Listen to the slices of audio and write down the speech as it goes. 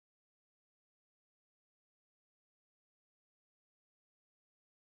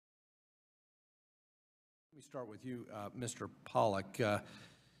me start with you, Mr. Pollack.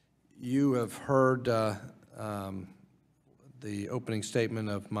 You have heard the opening statement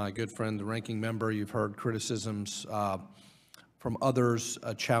of my good friend, the ranking member. You've heard criticisms from others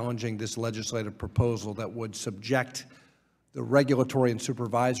challenging this legislative proposal that would subject the regulatory and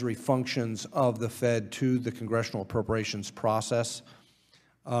supervisory functions of the Fed to the congressional appropriations process.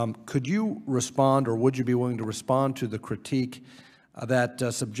 Could you respond, or would you be willing to respond to the critique that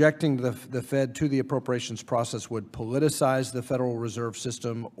subjecting the Fed to the appropriations process would politicize the Federal Reserve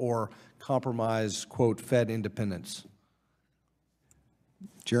System or compromise, quote, Fed independence?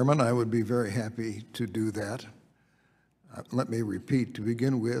 Chairman, I would be very happy to do that. Let me repeat to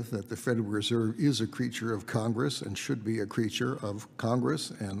begin with that the Federal Reserve is a creature of Congress and should be a creature of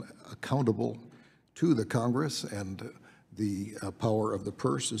Congress and accountable to the Congress, and the power of the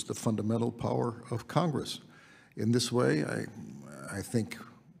purse is the fundamental power of Congress. In this way, I think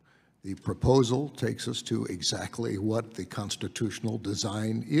the proposal takes us to exactly what the constitutional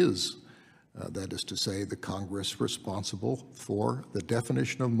design is. That is to say, the Congress responsible for the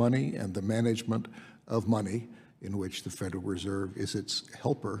definition of money and the management of money, in which the Federal Reserve is its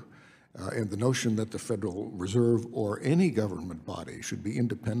helper. And the notion that the Federal Reserve or any government body should be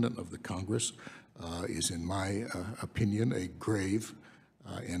independent of the Congress is, in my opinion, a grave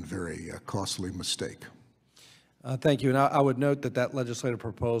and very costly mistake. Thank you. And I would note that that legislative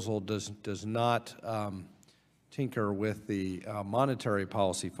proposal does not tinker with the monetary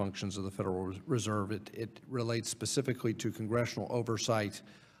policy functions of the Federal Reserve. It relates specifically to congressional oversight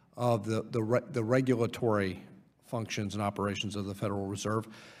of the regulatory functions and operations of the Federal Reserve.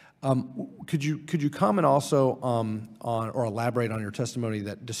 Could you comment also on or elaborate on your testimony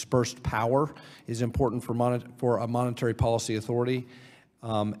that dispersed power is important for a monetary policy authority,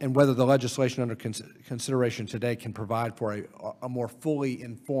 and whether the legislation under consideration today can provide for a more fully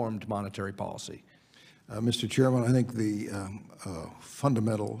informed monetary policy? Mr. Chairman, I think the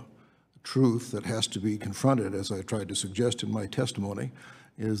fundamental truth that has to be confronted, as I tried to suggest in my testimony,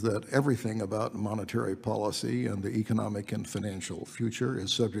 is that everything about monetary policy and the economic and financial future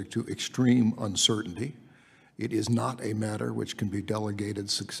is subject to extreme uncertainty. It is not a matter which can be delegated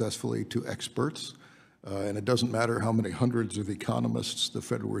successfully to experts, and it doesn't matter how many hundreds of economists the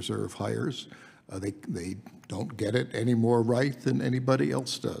Federal Reserve hires. They don't get it any more right than anybody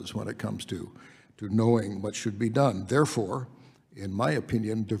else does when it comes to knowing what should be done. Therefore, in my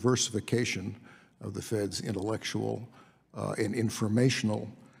opinion, diversification of the Fed's intellectual and informational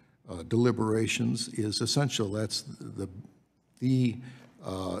deliberations is essential. That's the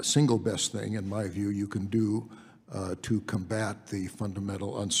single best thing, in my view, you can do to combat the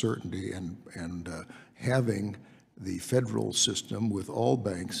fundamental uncertainty, and having the federal system with all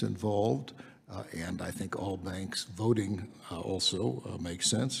banks involved, and I think all banks voting also makes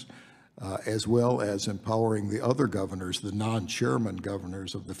sense, as well as empowering the other governors, the non-chairman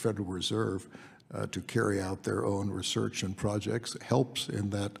governors of the Federal Reserve, to carry out their own research and projects, helps in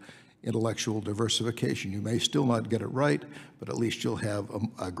that intellectual diversification. You may still not get it right, but at least you'll have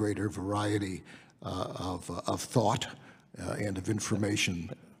a greater variety of thought and of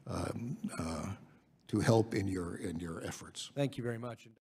information to help in your efforts. Thank you very much.